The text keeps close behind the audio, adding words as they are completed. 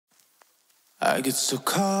I get so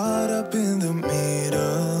caught up in the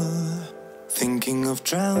middle, thinking of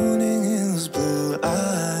drowning in those blue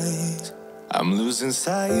eyes. I'm losing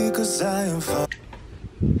sight cause I am far.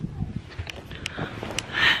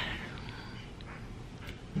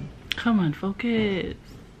 Come on, focus.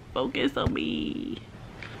 Focus on me.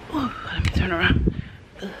 Ooh, let me turn around.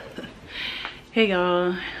 Hey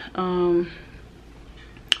y'all.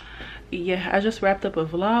 Yeah, I just wrapped up a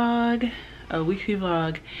vlog, a weekly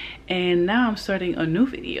vlog, and now I'm starting a new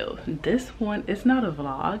video. This one is not a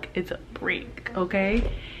vlog, it's a break,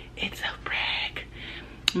 okay? It's a break.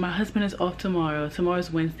 My husband is off tomorrow.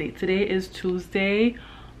 Tomorrow's Wednesday. Today is Tuesday,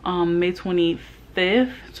 May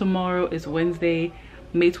 25th. Tomorrow is Wednesday,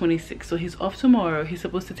 May 26th. So he's off tomorrow. He's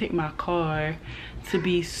supposed to take my car to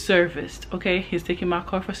be serviced, okay? He's taking my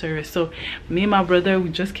car for service. So me and my brother, we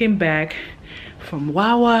just came back from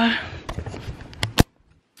Wawa.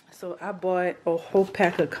 So I bought a whole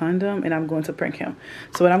pack of condom and I'm going to prank him.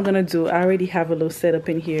 So what I'm gonna do, I already have a little setup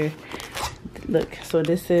in here. Look, so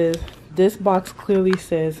this box clearly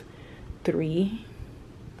says 3.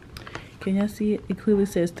 Can y'all see it? It clearly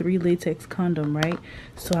says 3 latex condom, right?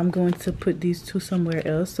 So I'm going to put these 2 somewhere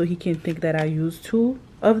else so he can think that I used 2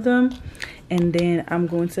 of them. And then I'm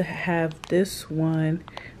going to have this one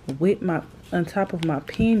with on top of my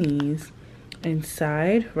panties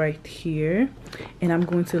inside right here, and I'm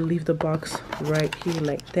going to leave the box right here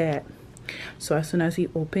like that. So as soon as he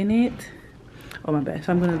open it, oh my bad,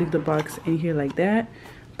 so I'm going to leave the box in here like that,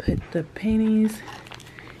 put the panties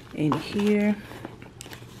in here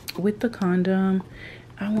with the condom.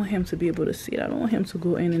 I want him to be able to see it. I don't want him to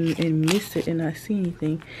go in and miss it and not see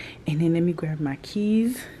anything. And then let me grab my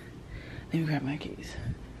keys.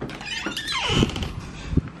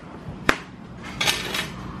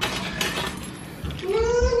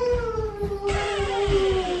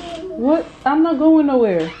 What? I'm not going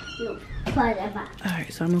nowhere. No, forever.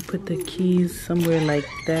 Alright, so I'm gonna put the keys somewhere like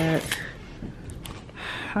that.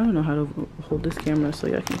 I don't know how to hold this camera so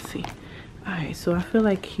y'all can see. Alright, so I feel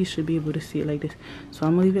like he should be able to see it like this. So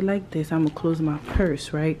I'm gonna leave it like this. I'm gonna close my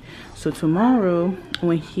purse, right? So tomorrow,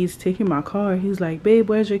 when he's taking my car, he's like, babe,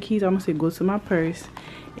 where's your keys? I'm gonna say, go to my purse.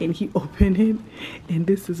 And he opened it, and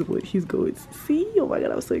this is what he's going to see. Oh my god,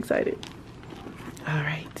 I'm so excited.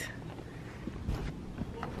 Alright.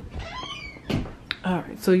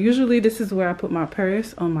 Alright, so usually this is where I put my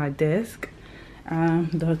purse, on my desk.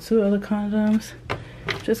 The 2 other condoms,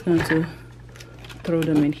 just going to throw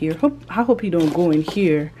them in here. I hope he don't go in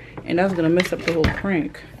here, and that's gonna mess up the whole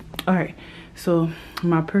prank. Alright, so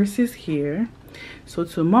my purse is here. So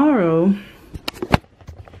tomorrow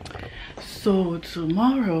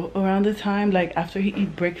around the time, like after he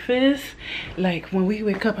eat breakfast, like when we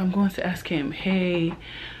wake up, I'm going to ask him, hey,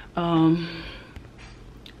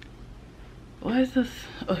 what is this?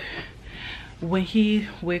 Okay. When he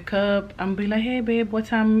wake up, I'm be like, hey babe, what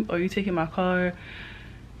time are you taking my car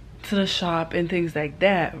to the shop and things like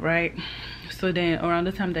that, right? So then around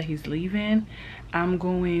the time that he's leaving, I'm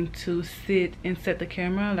going to sit and set the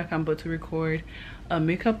camera like I'm about to record a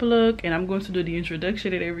makeup look, and I'm going to do the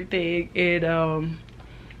introduction and everything, and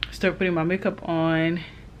start putting my makeup on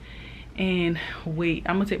and wait.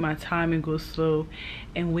 I'm gonna take my time and go slow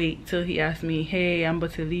and wait till he asks me, hey, I'm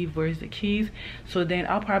about to leave, where's the keys? So then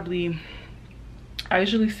I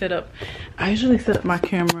usually set up my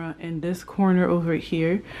camera in this corner over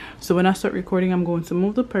here. So when I start recording, I'm going to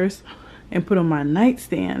move the purse and put on my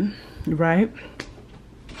nightstand, right?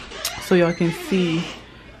 So y'all can see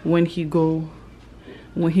when he go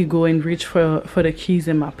and reach for the keys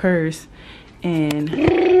in my purse. And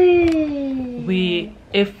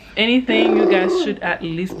if anything, you guys should at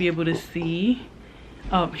least be able to see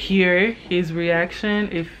hear his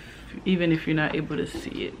reaction, even if you're not able to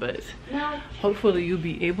see it, but hopefully you'll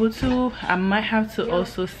be able to. I might have to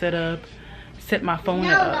also set my phone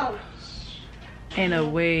up in a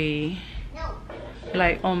way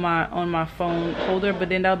like on my phone holder, but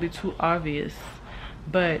then that'll be too obvious.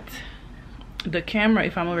 But the camera,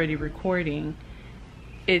 if I'm already recording,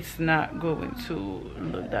 it's not going to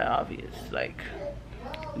look that obvious. Like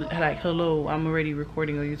hello, I'm already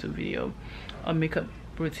recording a YouTube video, a makeup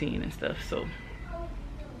routine and stuff.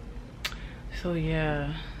 So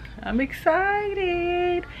yeah, I'm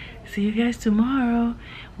excited. See you guys tomorrow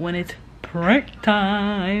when it's prank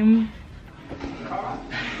time.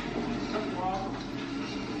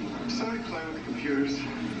 Sorry, playing with the computers.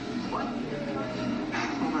 What?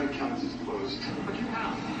 All my accounts is closed. What you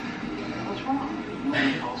have? What's wrong?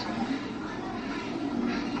 You call someone?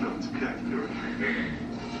 No, it's okay. I can do it. I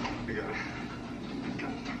got it.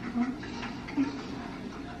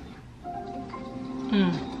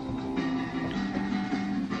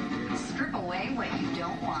 Strip away.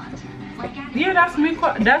 Yeah, that's me.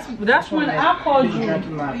 That's when I called you.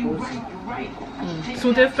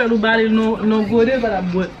 So they felt nobody no good there, but I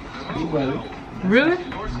would. Really?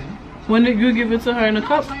 When did you give it to her in a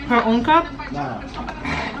cup? Her own cup? Nah.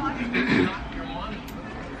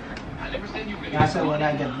 I said when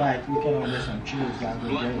I get back, we can order some chilies. I'll go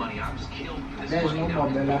get it. There's no more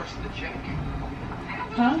Bella.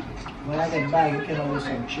 Huh? When I get back, we can order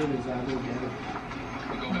some chilies. I'll go get it.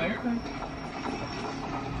 Okay.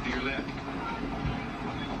 To your left.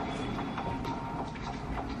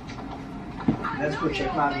 Let's go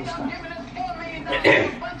check my new stuff.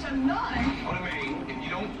 If you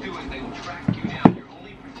don't do it, they will track you down. Your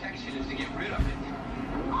only protection is to get rid of it.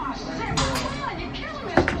 Oh, shit, come on, you're killing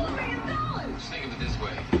me. It's $4 million. Think of it this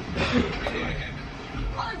way. You're going to heaven.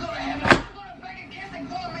 I'm going to heaven. I'm going to beg and kiss and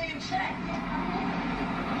 $4 million check.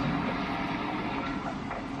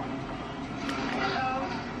 Hello?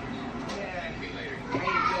 Yeah. See you later. How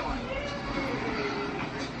you doing?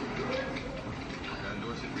 I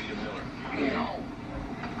endorse it, Rita Miller. No.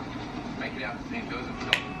 Make it out to St. Joseph.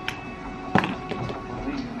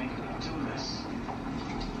 Please make it to this.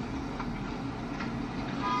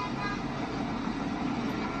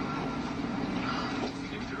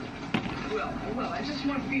 Well, I just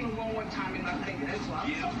want to feel it one more time in my finger, that's all.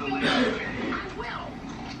 Give the lady a minute. I will.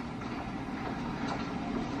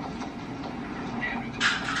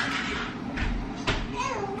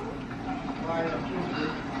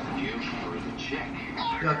 Give her the check.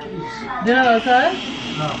 Your keys? Did I outside?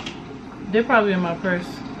 No. They're probably in my purse.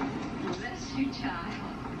 Bless you, child.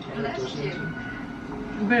 Bless you.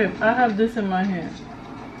 Babe, I have this in my hand.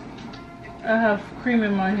 I have cream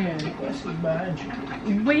in my hand. What's it behind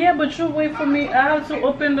you? But yeah, but you wait for me. I have to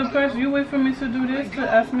open the purse. You wait for me to do this, to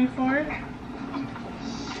ask me for it.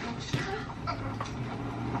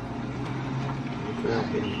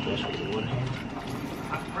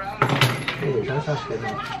 Hey, that's not fair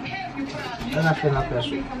enough. That's not fair enough,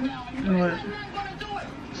 person. What?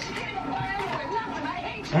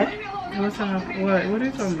 Huh? What's up? What are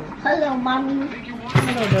you talking about? Hello, mommy.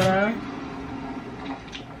 Hello, Dora.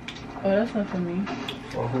 Oh, that's not for me.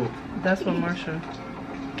 For who? That's for Marsha.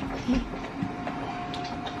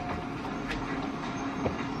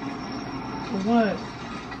 What?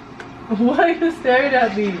 Why are you staring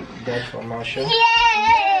at me? That's for Marsha. I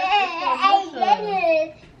get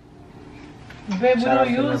it. Babe, we don't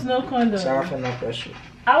use no condom. Sarah for no pressure.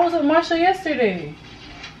 I was with Marsha yesterday.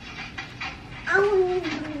 I'm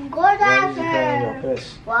good Why at did you put it in your her. purse?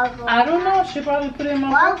 I don't know. She probably put it in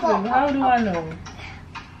my purse. Babe. How do I know?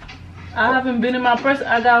 I haven't been in my purse.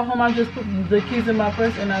 I got home. I just put the keys in my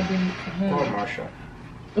purse and I've been Call home. Marsha.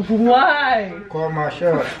 Why? Call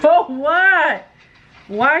Marsha. For what?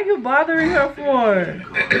 Why are you bothering her for?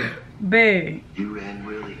 Babe. You and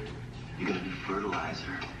Willie, you're gonna be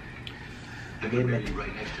fertilizer. Give me.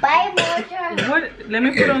 Right next to Bye, Mocha. What? Let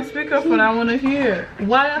me put on speakerphone. I want to hear.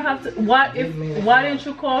 Why I have to? Why didn't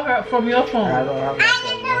you call her from your I phone? don't have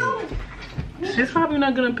that number. She's probably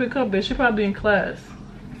not gonna pick up, but she's probably in class.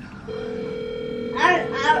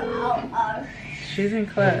 She's in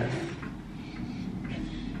class.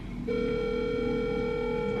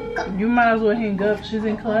 You might as well hang up. She's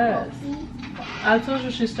in class. I told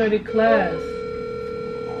you she started class.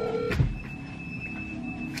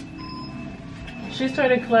 She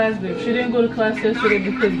started class, babe. She didn't go to class yesterday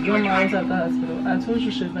because Grandma was at the hospital. I told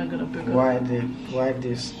you she's not gonna pick up. Why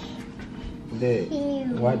this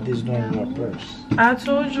doing in your purse? I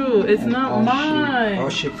told you it's not mine. How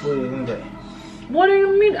she put it in there? What do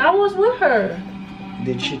you mean? I was with her.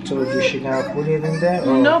 Did she told you she gonna put it in there?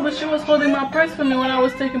 Or? No, but she was holding my purse for me when I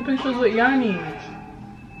was taking pictures with Yanni. I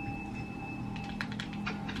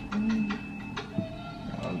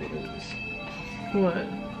don't believe this. What?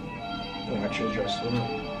 What you just told me.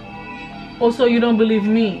 Also, you don't believe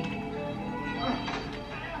me?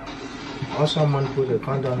 Or someone put a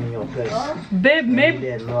condom in your purse. Babe,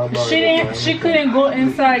 maybe she couldn't go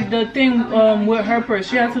inside the thing with her purse.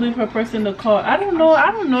 She had to leave her purse in the car. I don't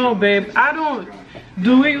know, babe.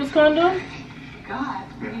 Do we use condom? God,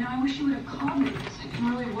 I wish you would have called me.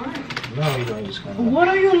 I'm really worried. No, you don't use condom. What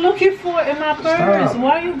are you looking for in my purse? Stop.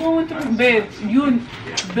 Why are you going through, babe?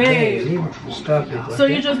 Babe. Stop it. Okay? So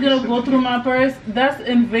you're just gonna go through my purse? That's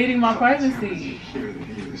invading my privacy.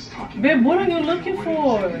 Babe, what are you looking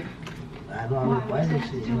for? I don't have no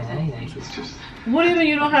privacy. You know, I don't want to. What do you mean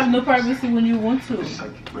you don't have no privacy when you want to? I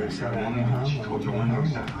said I don't have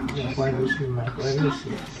no privacy. My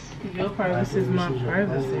privacy. Your privacy is my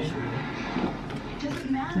privacy.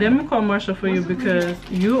 Doesn't matter. Let me call Marsha for you because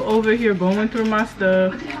you over here going through my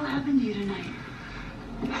stuff. What the hell happened to you tonight?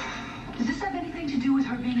 Does this have anything to do with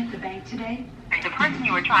her being at the bank today? The person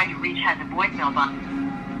you were trying to reach has a voicemail box.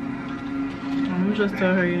 I'm just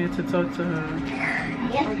tell her you need to talk to her.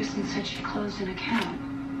 Ferguson said she closed an account.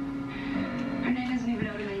 Her name isn't even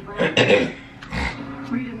Oda Mae Brown.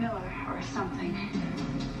 Rita Miller or something.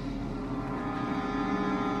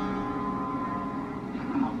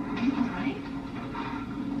 Alright.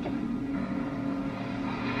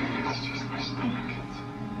 It's just my stomach.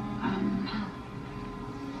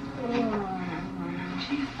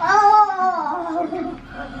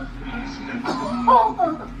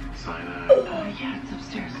 Yeah, it's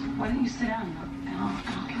upstairs. Why don't you sit down and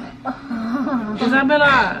I'll get it.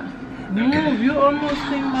 Isabella, move, you almost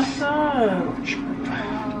cleaned my stuff.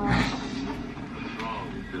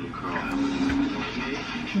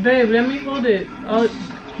 Babe, let me hold it.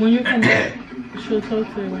 When you come back, she'll talk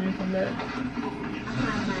to you when you come back.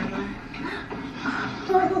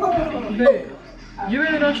 Babe, you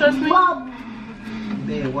really don't trust me?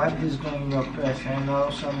 Babe, what is going in your purse? I know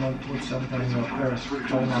someone put something in your purse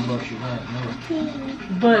talking about you right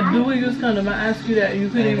now. But do we use condom? I asked you that. You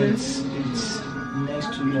couldn't And even. it's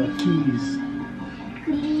next to your keys.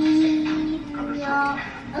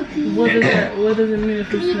 What does it mean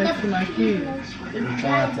if it's next to my keys? You're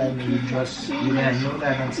trying to tell me you didn't know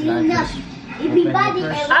that until I just opened your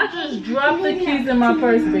purse. I just dropped the keys in my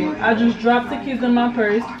purse, babe. I just dropped the keys in my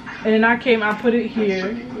purse, and then I came, I put it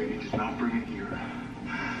here. Just not bring it here.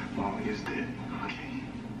 Mommy is dead. Okay.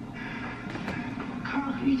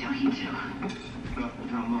 Carl, who are you talking to? No,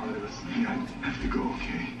 Mom, listen. I have to go,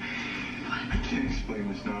 okay? I can't explain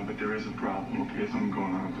this now, but there is a problem, okay? Something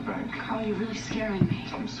going on at the bank. Carl, you're really scaring me.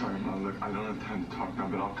 I'm sorry, Mom. Look, I don't have time to talk now,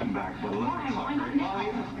 but I'll come back. But 11 Why? o'clock. Why not now?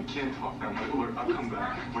 I can't talk now, but look, I'll come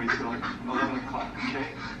back. What do you say, like 11 o'clock, okay?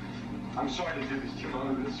 I'm sorry to do this to you,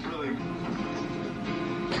 Mom, but it's really...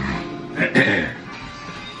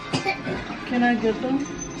 Can I get them?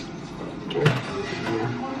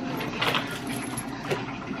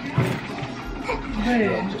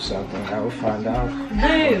 Babe. Something I will find out.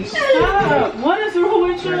 Babe, stop. What is wrong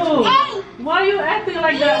with you? Why are you acting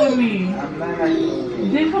like that with me? I'm not like you.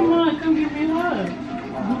 Then come on, come give me a hug.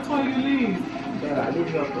 Before you leave. Yeah, I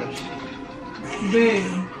leave your purse.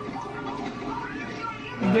 Babe.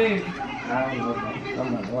 Babe. I don't know, man. Come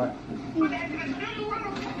on, what?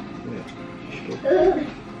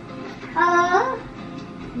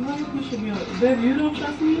 Why you pushing me up? Babe, you don't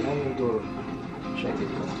trust me? Let me go check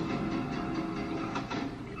it out.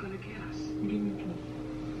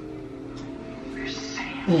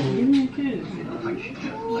 Give me a kiss.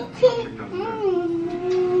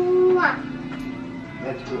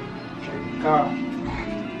 Let's go. Check the car.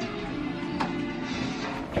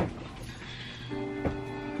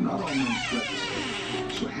 Not all men sweat the same,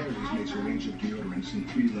 so Harry's makes a range of deodorants in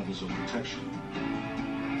 3 levels of protection.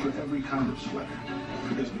 For every kind of sweater,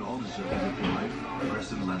 because we all deserve a good life.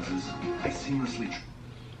 Aggressive lenses, I seamlessly...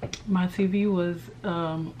 My TV was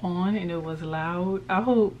on and it was loud. I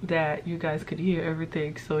hope that you guys could hear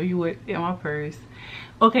everything, so you would in my purse.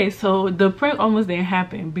 Okay, so the prank almost didn't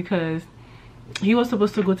happen because he was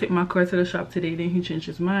supposed to go take my car to the shop today. Then he changed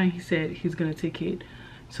his mind. He said he's gonna take it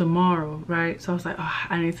tomorrow, right? So I was like, oh,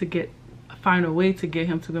 I need to find a way to get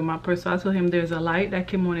him to get my purse. So I told him there's a light that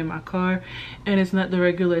came on in my car and it's not the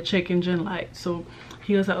regular check engine light. So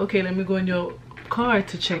he was like, okay, let me go in your car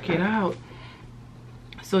to check it out.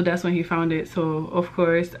 So that's when he found it. So of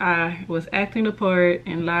course I was acting the part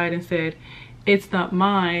and lied and said it's not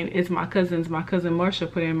mine, it's my cousin's. My cousin Marsha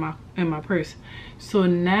put it in my purse. So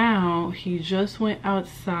now he just went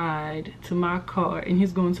outside to my car and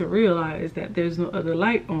he's going to realize that there's no other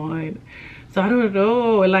light on. So I don't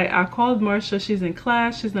know, like I called Marsha, she's in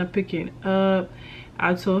class, she's not picking up.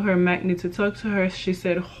 I told her Mac need to talk to her. She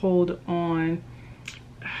said hold on.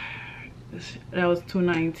 That was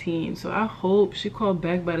 2:19. So I hope she called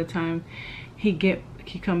back by the time he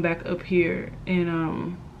come back up here. And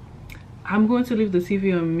I'm going to leave the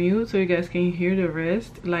TV on mute so you guys can hear the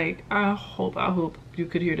rest. Like I hope you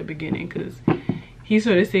could hear the beginning, because he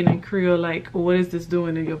started saying in Creole like, what is this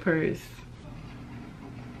doing in your purse?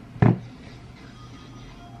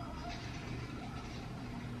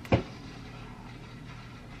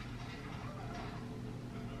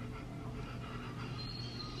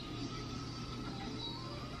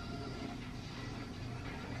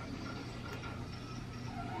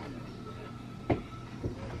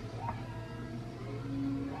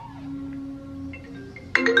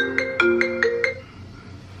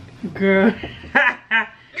 Girl. Didn't I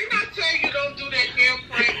tell you don't do that damn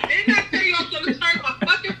prank? Didn't I tell you I'm gonna turn my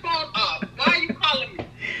fucking phone off? Why are you calling me?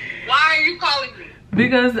 Why are you calling me?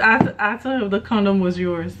 Because I told him the condom was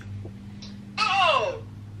yours. Oh!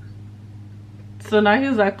 So now he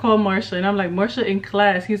was like, call Marsha. And I'm like, Marsha in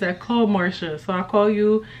class. He's like, call Marsha. So I call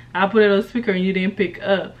you. I put it on speaker and you didn't pick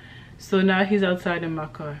up. So now he's outside in my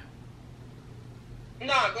car.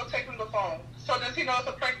 Nah, go take him the phone. So does he know it's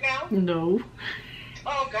a prank now? No.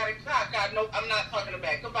 Oh, God, no, I'm not talking to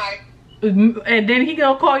back. Goodbye. And then he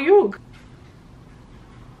gonna call you.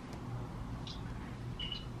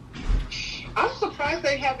 I'm surprised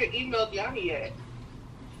they haven't emailed Yanni yet.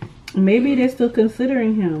 Maybe they're still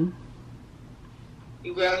considering him.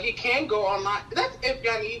 Well, he can go online. That's if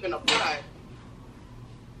Yanni even applied.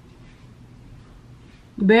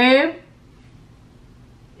 Babe?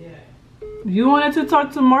 Yeah. You wanted to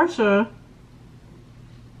talk to Marsha.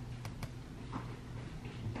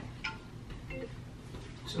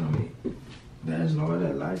 Tell me, there's no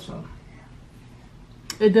other lights on.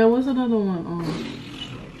 There was another one on.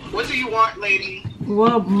 What do you want, lady?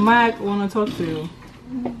 Well, Mac wanna talk to you.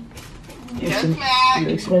 Yes, Mac. You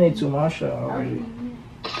explained it to Marsha already.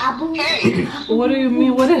 Hey. What do you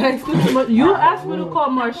mean? What did I explain to Marsha? You asked me to call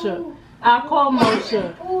Marsha. I called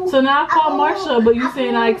Marsha. So now I call Marsha, but you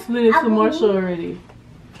saying I explained it to Marsha already.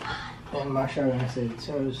 And Marsha gonna say it's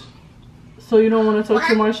hers. So you don't want to talk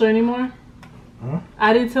to Marsha anymore? Huh?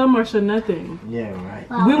 I didn't tell Marsha nothing. Yeah, right.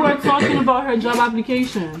 We were talking about her job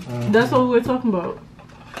application. That's what we were talking about.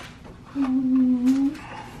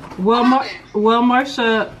 Well,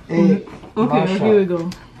 Marsha. Hey, okay, Marsha. Here we go.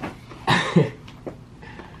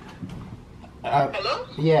 Hello?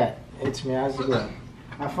 Yeah, it's me. How's it going?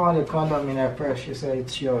 I found a condom in her purse. She said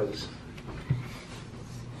it's yours.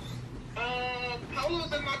 Paolo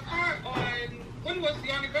was in my car on, when was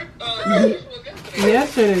Yanni's birthday? This was Yesterday.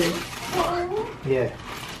 yesterday. Yeah.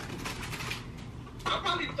 I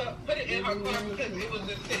probably put it in her car because it was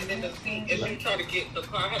just sitting in the seat and she tried to get the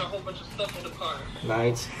car. I had a whole bunch of stuff in the car. No,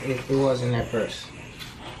 it was in her purse.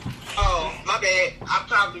 Oh, my bad. I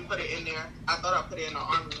probably put it in there. I thought I put it in the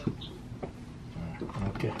armlet.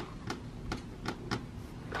 Okay.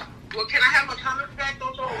 Well, can I have my comments back?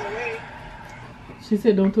 Don't throw them away. She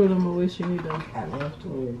said don't throw them away. She need them. I love to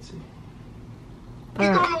wait. You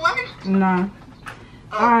throw them away? Nah.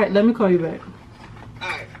 Alright, let me call you back.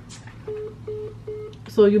 Alright.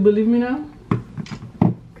 So you believe me now?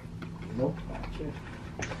 Nope. Okay.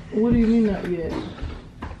 What do you mean not yet?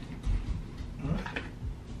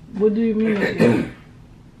 What do you mean not yet?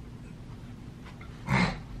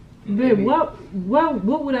 Babe, what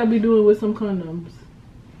would I be doing with some condoms?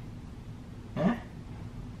 Huh?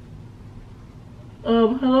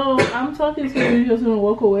 Hello, I'm talking to you. You just gonna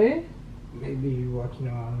walk away? Maybe you're walking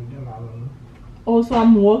around with them. I don't know. Oh, so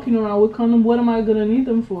I'm walking around with condoms. What am I gonna need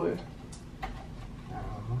them for? I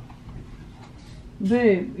don't know.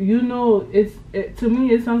 Babe, you know, to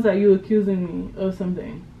me it sounds like you're accusing me of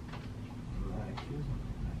something. I'm not accusing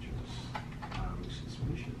you. I just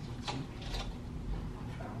suspicious.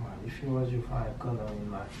 If it was you find a condom in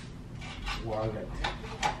my wallet,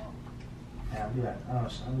 I'll be like, oh,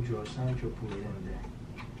 Sancho put it in there.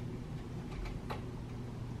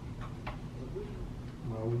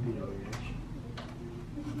 What would be the reaction?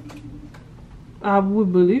 I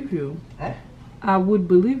would believe you. Eh? I would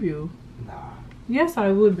believe you. Nah. Yes,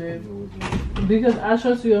 I would, babe. Because I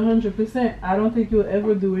trust you 100%. I don't think you'll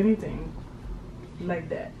ever do anything like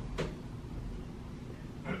that.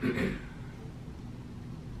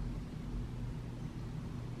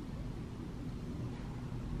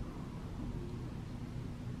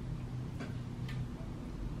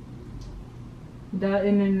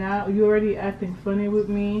 And then now you're already acting funny with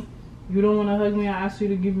me. You don't want to hug me. I asked you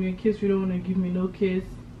to give me a kiss. You don't want to give me no kiss.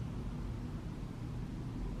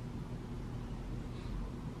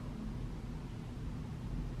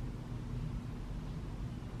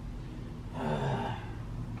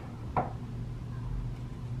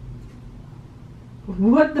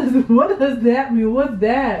 What does that mean? What's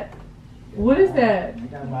that? What is that? I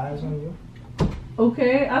got my eyes on you.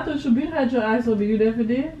 Okay, I thought you had your eyes on me. You never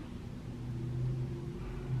did?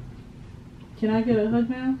 Can I get a hug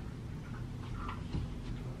now?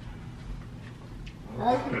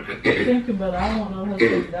 Thank you, brother. I want no hug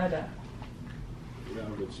with Dada.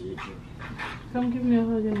 Come give me a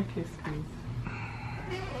hug and a kiss, please.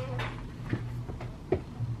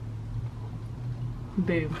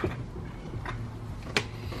 Babe.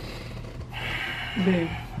 Babe.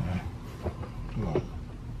 No.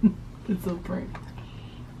 It's a prank.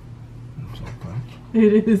 It's a prank.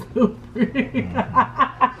 It is a prank.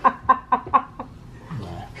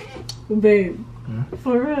 Babe.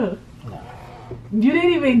 For real. No. You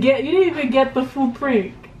didn't even get the full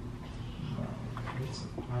prank.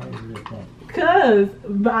 Cause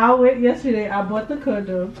I went yesterday, I bought the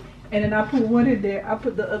condom and then I put one in there, I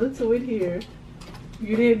put the other two in here.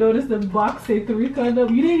 You didn't notice the box say 3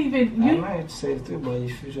 condom? You didn't even... I might say 3, but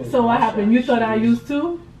if you just... So what happened? You thought I used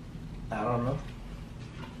 2? I don't know.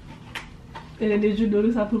 And then did you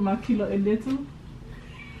notice I put my kilo in there too?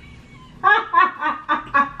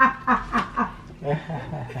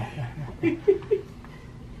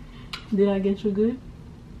 Did I get you good?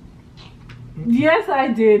 Yes, I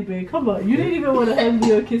did, babe. Come on. You didn't even want to hug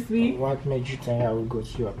me or kiss me. What made you think I would go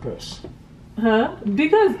to your purse? Huh?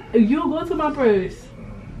 Because you go to my purse.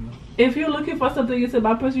 If you're looking for something into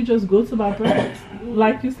my purse, you just go to my purse.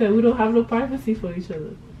 Like you said, we don't have no privacy for each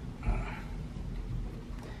other.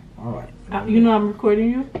 Alright. You know I'm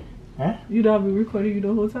recording you? Huh? You know I've been recording you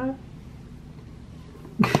the whole time?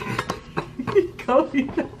 Come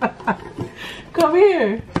here. Come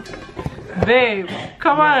here. Babe,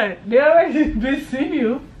 come on. They already been seeing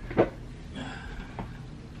you.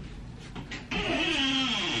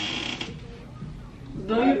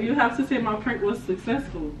 Don't you have to say my prank was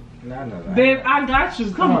successful. No. Babe, I got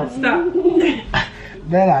you. Come on, stop.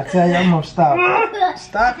 Then I tell you, I'm gonna stop.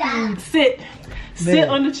 Stop it. Sit. Sit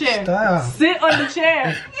on the chair. Stop. Sit on the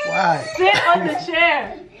chair. Why? Sit on the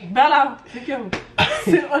chair. Bella, be careful.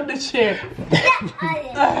 Sit on the chair.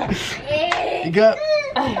 You got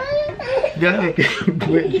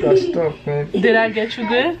wait your stuff, man. Did I get you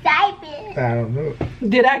good? I don't know.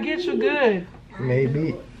 Did I get you good?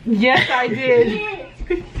 Maybe. Yes, I did.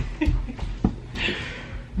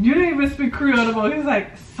 You didn't even speak Creole anymore. He was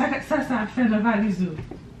like, and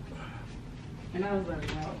I was like,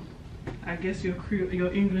 wow. I guess your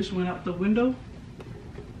English went out the window.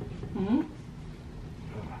 Hmm?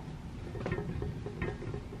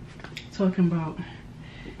 Talking about,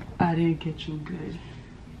 I didn't get you good.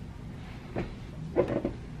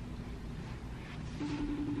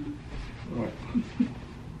 What?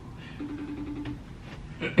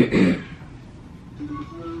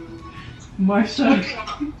 Marsha,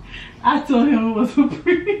 I told him it was a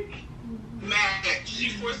prank. Mad. She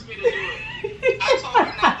forced me to do it. I told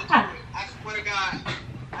her not to do it. I swear to God.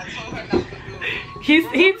 I told her not to do it.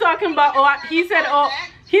 He talking about, he said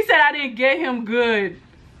I didn't get him good.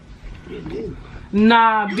 You did.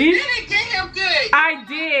 Nah, You bitch. didn't get him good. I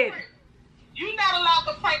did. You're not allowed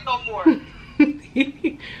to prank no more.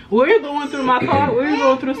 Were you going through my car? Were you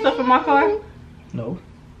going through stuff in my car? No.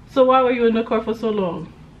 So why were you in the car for so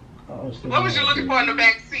long? What was you looking for in the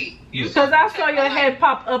back seat? Because I saw your head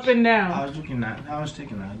pop up and down. I was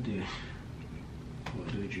taking out this. What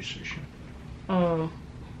did you say? Oh.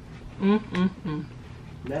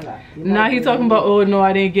 Bella, Now he talking about, oh no,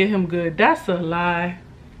 I didn't get him good. That's a lie.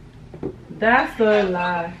 That's a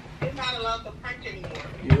lie. You're not allowed to prank anymore.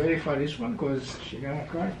 You ready for this one? Because she gonna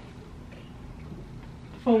cry.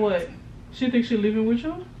 For what? She thinks she's living with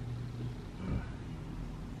you?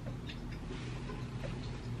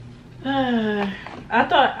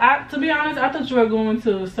 To be honest, I thought you were going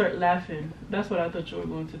to start laughing. That's what I thought you were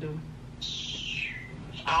going to do.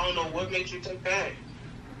 I don't know what made you think that.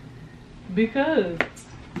 Because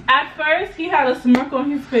at first he had a smirk on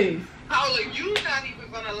his face. Paula, you not even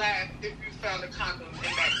gonna laugh if you found a condom in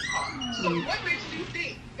that car. So what makes you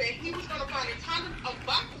think that he was gonna find a condom, a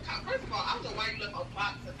box of condoms? First of all, I don't know why you left a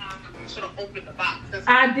box of condoms. You should have opened the box.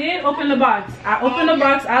 I did open the box. I opened the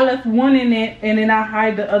box. I left one in it, and then I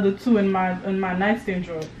hide the other 2 in my nightstand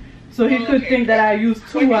drawer, so he could think that I used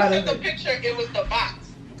 2 out of it. When you took the picture, it was the box.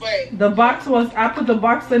 But the box was, I put the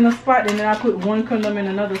box in a spot, and then I put 1 condom in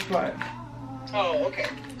another spot. Oh, okay.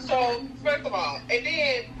 So first of all, and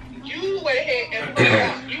then you went ahead and freaked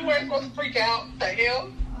out. You weren't supposed to freak out. The hell?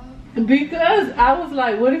 Because I was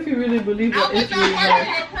like, what if you really believe that I was it's not really part of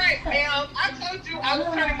hard? your prank, ma'am. I told you I was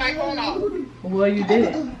turning my phone off. Well, you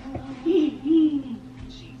did.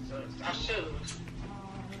 Jesus, I should.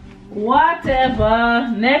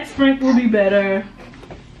 Whatever. Next prank will be better.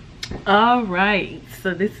 All right.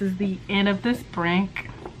 So this is the end of this prank.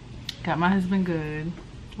 Got my husband good,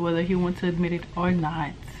 whether he wants to admit it or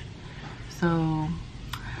not. So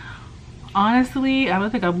honestly, I don't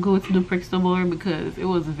think I'm going to do pranks no more because it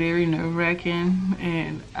was very nerve-wracking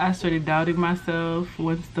and I started doubting myself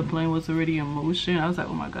once the plane was already in motion. I was like,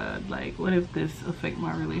 oh my god, like what if this affect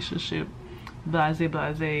my relationship?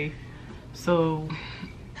 Blase. So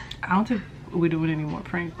I don't think we're doing any more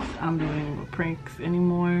pranks. I'm doing any more pranks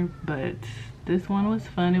anymore, but this one was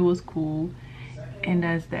fun. It was cool, and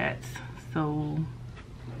that's that. So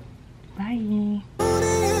bye.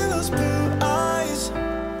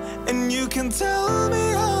 And you can tell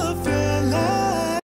me all of your lies.